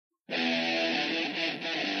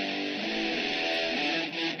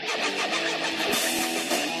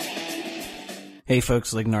Hey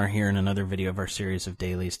folks, Lignar here in another video of our series of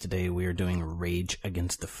dailies. Today we are doing Rage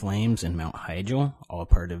Against the Flames in Mount Hyjal, all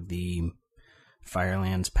part of the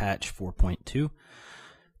Firelands patch 4.2.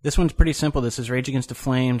 This one's pretty simple. This is Rage Against the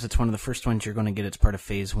Flames. It's one of the first ones you're going to get. It's part of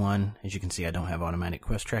Phase 1. As you can see, I don't have automatic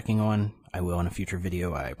quest tracking on. I will in a future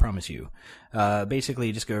video, I promise you. Basically,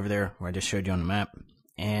 you just go over there where I just showed you on the map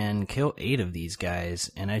and kill 8 of these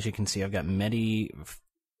guys. And as you can see, I've got Medi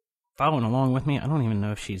following along with me. I don't even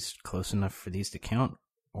know if she's close enough for these to count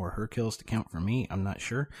or her kills to count for me. I'm not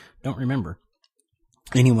sure. Don't remember.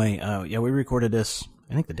 Anyway, yeah, we recorded this,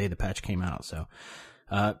 I think the day the patch came out, so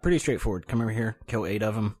pretty straightforward. Come over here, kill 8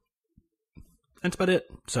 of them. That's about it.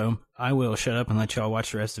 So I will shut up and let y'all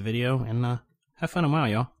watch the rest of the video and have fun and wow,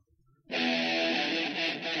 y'all.